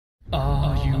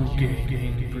you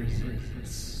gaming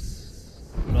presents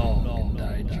Long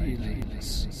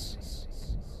Digelis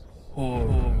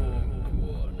Horror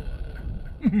Corner.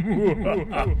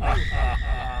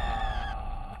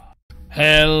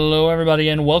 Hello everybody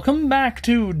and welcome back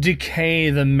to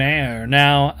Decay the Mare.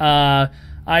 Now,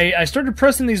 I started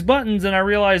pressing these buttons and I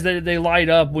realized that they light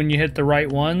up when you hit the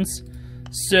right ones.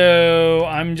 So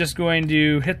I'm just going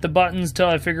to hit the buttons till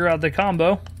I figure out the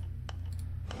combo.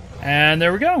 And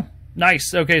there we go.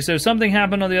 Nice. Okay, so something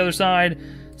happened on the other side.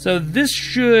 So this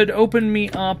should open me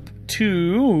up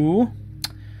to...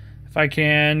 If I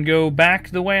can go back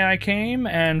the way I came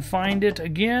and find it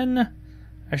again,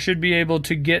 I should be able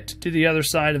to get to the other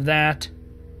side of that.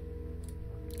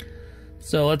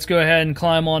 So let's go ahead and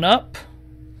climb on up.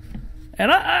 And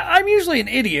I'm usually an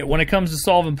idiot when it comes to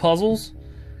solving puzzles,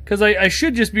 because I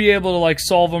should just be able to like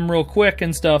solve them real quick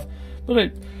and stuff,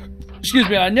 but excuse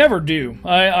me, I never do.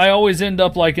 I always end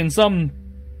up like in some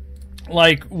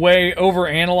like way over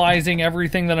analyzing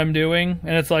everything that I'm doing,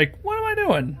 and it's like, what am I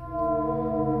doing?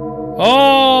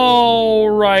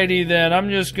 Alrighty then, I'm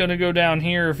just gonna go down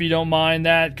here if you don't mind.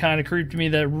 That kind of creeped me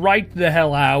right the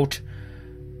hell out.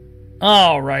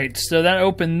 Alright, so that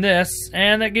opened this,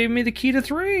 and that gave me the key to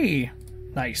 3.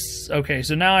 Nice. Okay,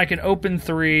 so now I can open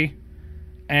 3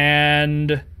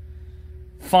 and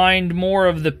find more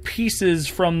of the pieces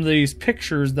from these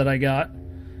pictures that I got.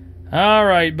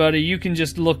 Alright, buddy, you can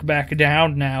just look back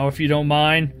down now if you don't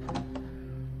mind.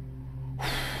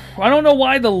 I don't know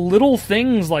why the little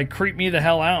things like creep me the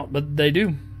hell out, but they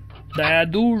do. They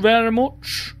do very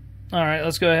much. Alright,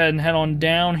 let's go ahead and head on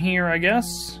down here, I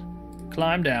guess.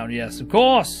 Climb down, yes, of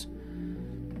course.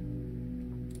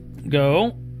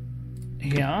 Go.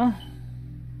 Yeah.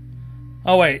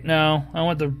 Oh wait, no. I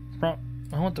went the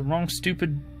wrong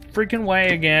stupid freaking way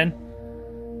again.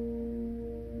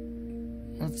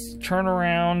 Let's turn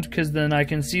around, because then I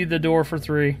can see the door for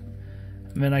 3.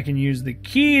 And then I can use the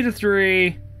key to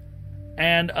 3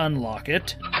 and unlock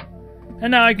it. And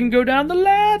now I can go down the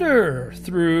ladder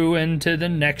through into the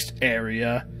next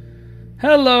area.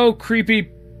 Hello, creepy,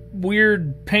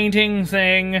 weird painting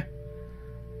thing.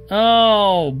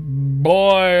 Oh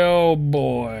boy, oh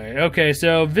boy. Okay,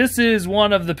 so this is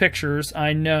one of the pictures,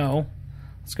 I know.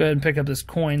 Let's go ahead and pick up this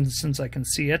coin since I can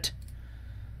see it.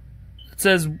 It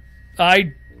says,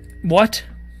 what?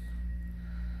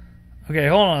 Okay,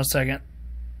 hold on a second.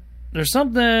 There's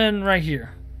something right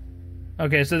here.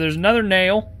 Okay, so there's another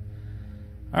nail.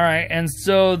 Alright, and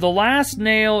so the last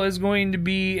nail is going to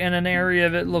be in an area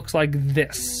that looks like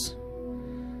this.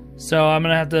 So I'm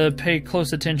going to have to pay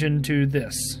close attention to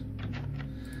this.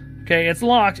 Okay, it's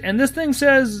locked, and this thing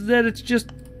says that it's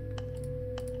just...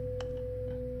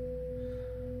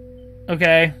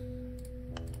 Okay.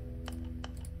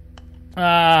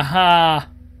 Aha.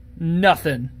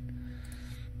 Nothing.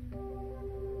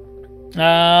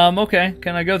 Okay.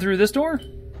 Can I go through this door?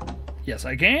 Yes,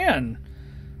 I can.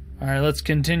 Alright, let's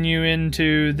continue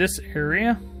into this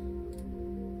area.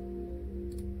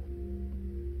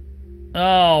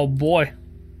 Oh, boy.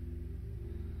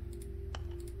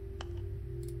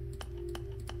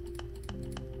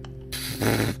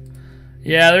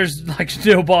 Yeah, there's like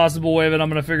no possible way that I'm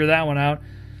gonna figure that one out.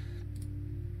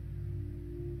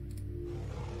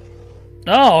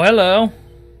 Oh, hello.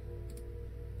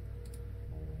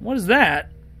 What is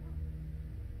that?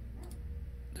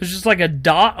 There's just like a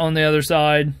dot on the other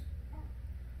side.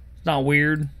 It's not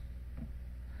weird.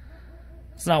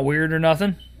 It's not weird or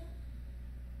nothing.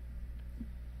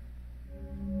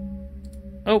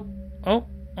 Oh,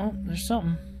 there's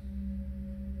something.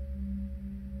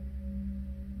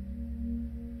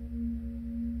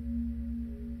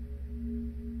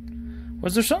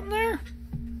 Was there something there?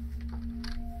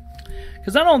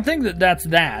 Because I don't think that that's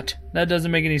that. That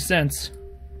doesn't make any sense.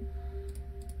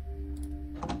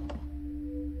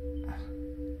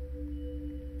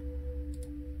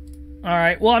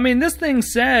 Alright, well, I mean, this thing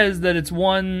says that it's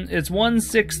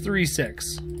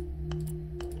 1636.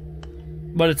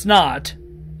 But it's not.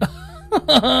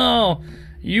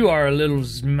 You are a little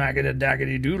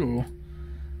smackety-dackety doodle.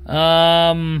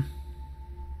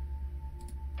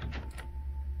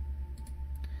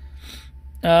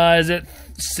 Is it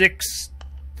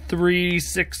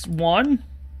 6361?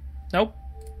 Nope.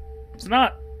 It's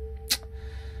not.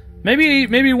 Maybe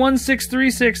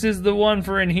 1636 is the one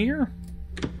for in here?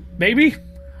 Maybe?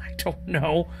 I don't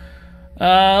know.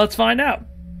 Let's find out.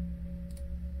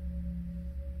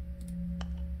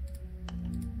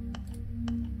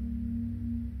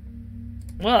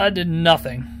 Well, that did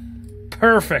nothing.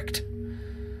 Perfect.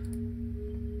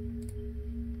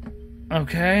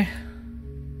 Okay.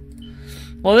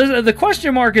 Well, the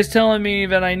question mark is telling me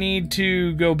that I need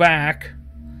to go back.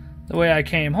 the way I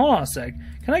came. Hold on a sec.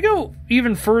 Can I go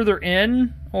even further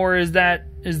in? Or is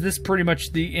this pretty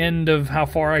much the end of how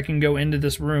far I can go into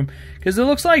this room? Because it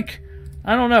looks like,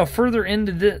 I don't know, further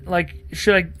into the, like,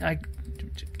 should I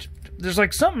there's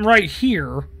like something right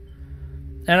here.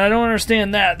 And I don't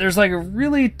understand that. There's like a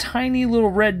really tiny little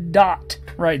red dot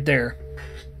right there.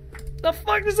 The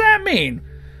fuck does that mean?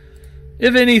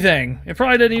 If anything. It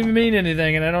probably doesn't even mean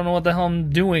anything, and I don't know what the hell I'm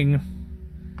doing.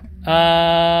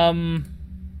 I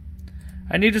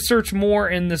need to search more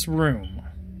in this room.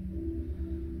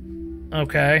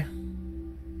 Okay.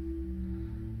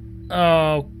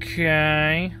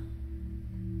 Okay.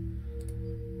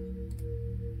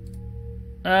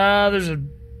 There's a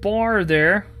bar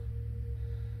there.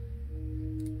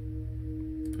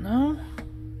 No?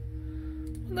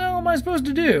 What the hell am I supposed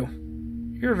to do?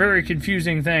 You're a very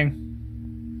confusing thing.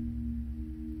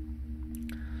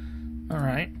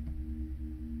 Alright.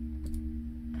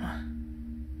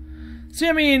 See,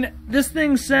 I mean, this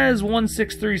thing says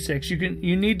 1636.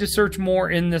 You need to search more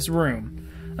in this room.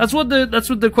 That's what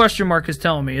the question mark is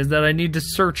telling me, is that I need to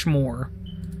search more.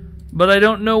 But I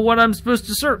don't know what I'm supposed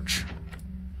to search.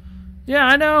 Yeah,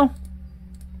 I know.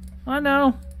 I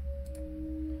know.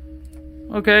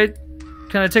 Okay.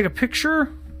 Can I take a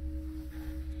picture?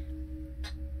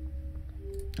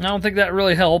 I don't think that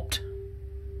really helped.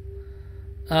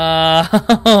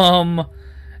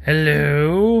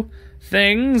 Hello?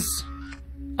 Things?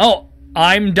 Oh,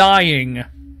 I'm dying.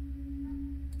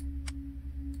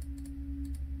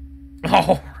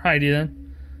 Alrighty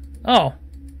then. Oh.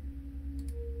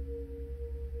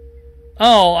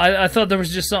 Oh, I thought there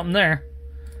was just something there.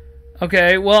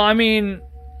 Okay, well, I mean,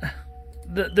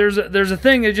 there's a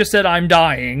thing that just said I'm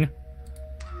dying.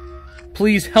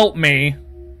 Please help me.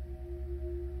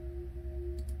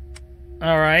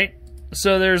 Alright.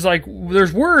 So there's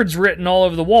words written all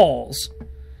over the walls.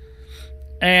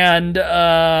 And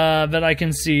that I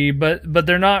can see, but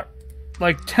they're not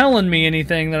like telling me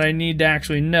anything that I need to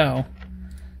actually know.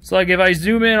 So like if I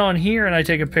zoom in on here and I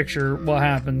take a picture, what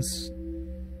happens?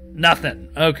 Nothing.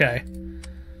 Okay.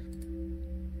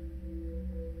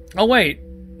 Oh wait.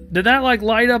 Did that like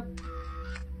light up?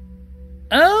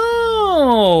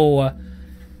 Oh!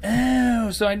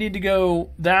 Oh, so I need to go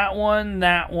that one,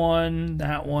 that one,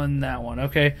 that one, that one.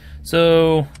 Okay.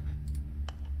 So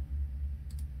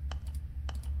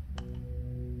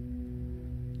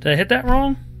did I hit that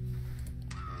wrong?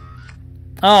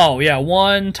 Oh, yeah,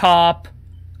 one top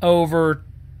over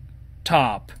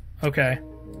top. Okay.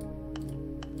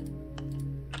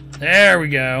 There we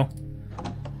go.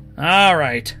 All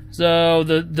right. So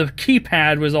the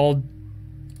keypad was all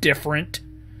different.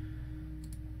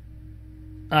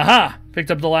 Aha!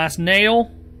 Picked up the last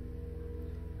nail.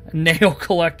 A nail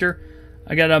collector.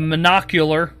 I got a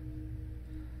monocular.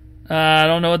 I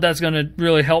don't know what that's going to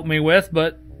really help me with,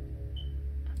 but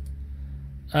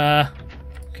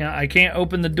I can't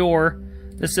open the door.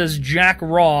 This says Jack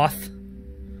Roth.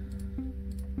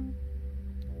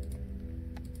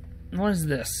 What is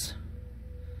this?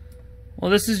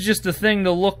 Well, this is just a thing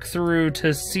to look through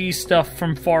to see stuff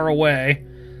from far away.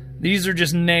 These are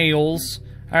just nails.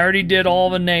 I already did all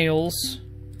the nails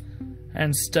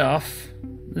and stuff.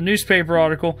 The newspaper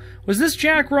article. Was this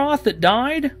Jack Roth that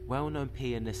died? Well-known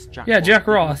pianist Jack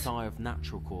Roth died of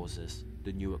natural causes.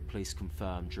 The Newark police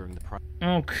confirmed during the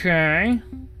Okay.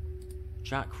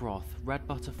 Jack Roth, Red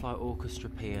Butterfly Orchestra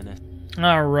pianist.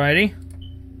 Alrighty.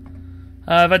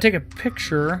 If I take a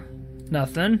picture,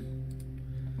 nothing.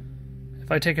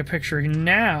 If I take a picture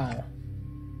now,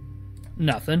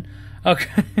 nothing.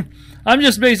 Okay. I'm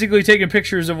just basically taking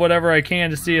pictures of whatever I can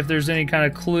to see if there's any kind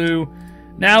of clue.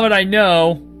 Now that I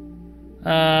know,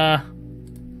 like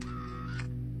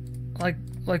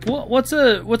what's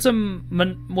a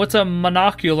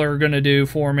monocular gonna do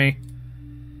for me?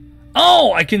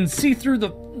 Oh, I can see through the.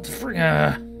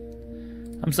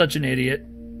 I'm such an idiot.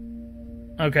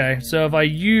 Okay, so if I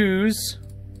use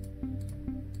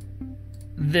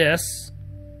this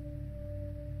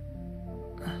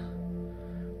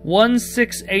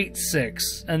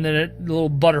 1686 and then a little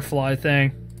butterfly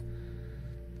thing.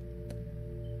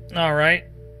 All right.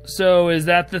 So is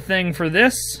that the thing for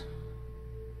this?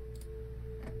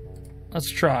 Let's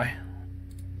try.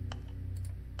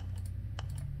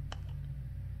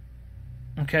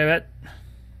 Okay, that.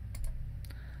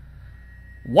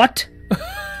 What?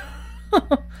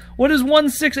 What is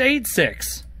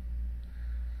 1686?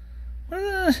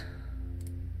 What?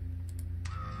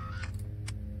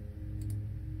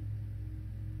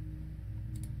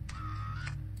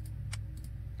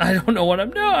 I don't know what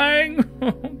I'm doing.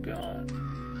 Oh, God.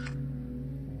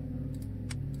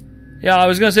 Yeah, I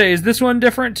was going to say, is this one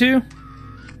different too?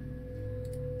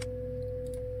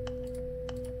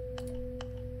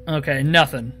 Okay,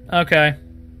 nothing. Okay.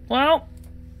 Well,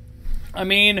 I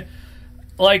mean,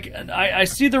 like, I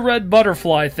see the red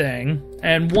butterfly thing,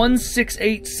 and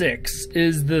 1686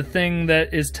 is the thing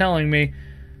that is telling me,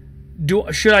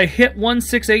 should I hit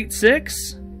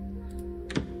 1686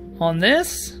 on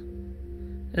this?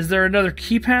 Is there another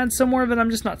keypad somewhere that I'm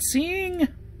just not seeing?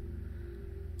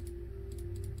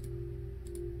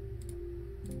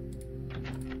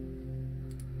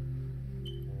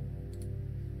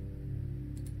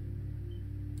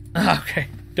 Okay,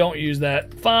 don't use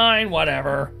that. Fine,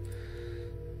 whatever.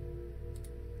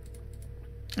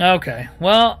 Okay,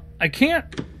 well, I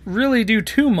can't really do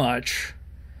too much.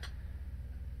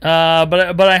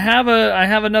 But I have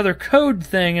another code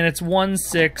thing, and it's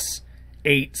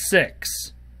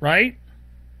 1686, right?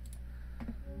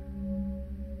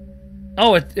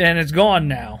 Oh, and it's gone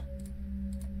now.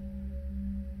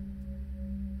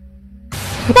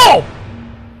 Oh!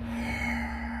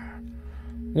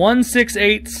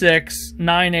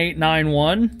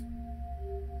 16869891.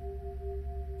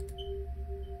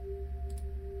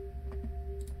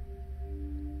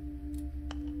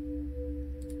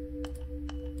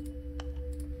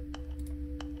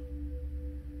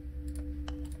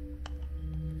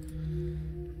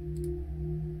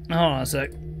 Hold on a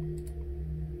sec.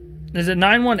 Is it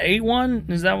 9181?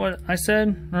 Is that what I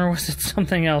said? Or was it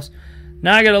something else?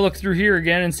 Now I gotta look through here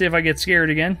again and see if I get scared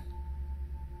again.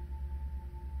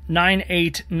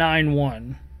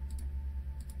 9891.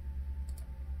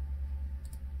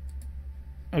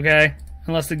 Okay.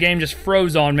 Unless the game just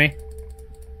froze on me.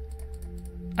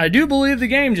 I do believe the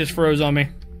game just froze on me.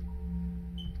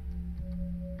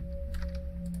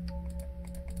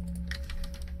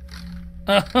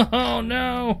 Oh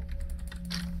no.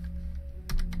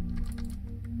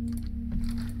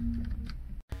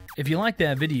 If you like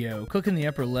that video, click in the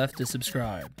upper left to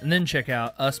subscribe, and then check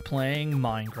out us playing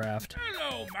Minecraft.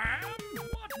 Hello, ma'am.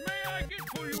 What may I get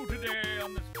for you today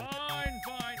on this fine...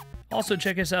 Also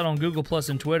check us out on Google Plus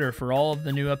and Twitter for all of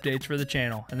the new updates for the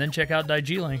channel, and then check out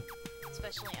Digeling.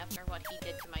 Especially after what he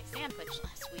did to my sandwich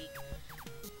last week.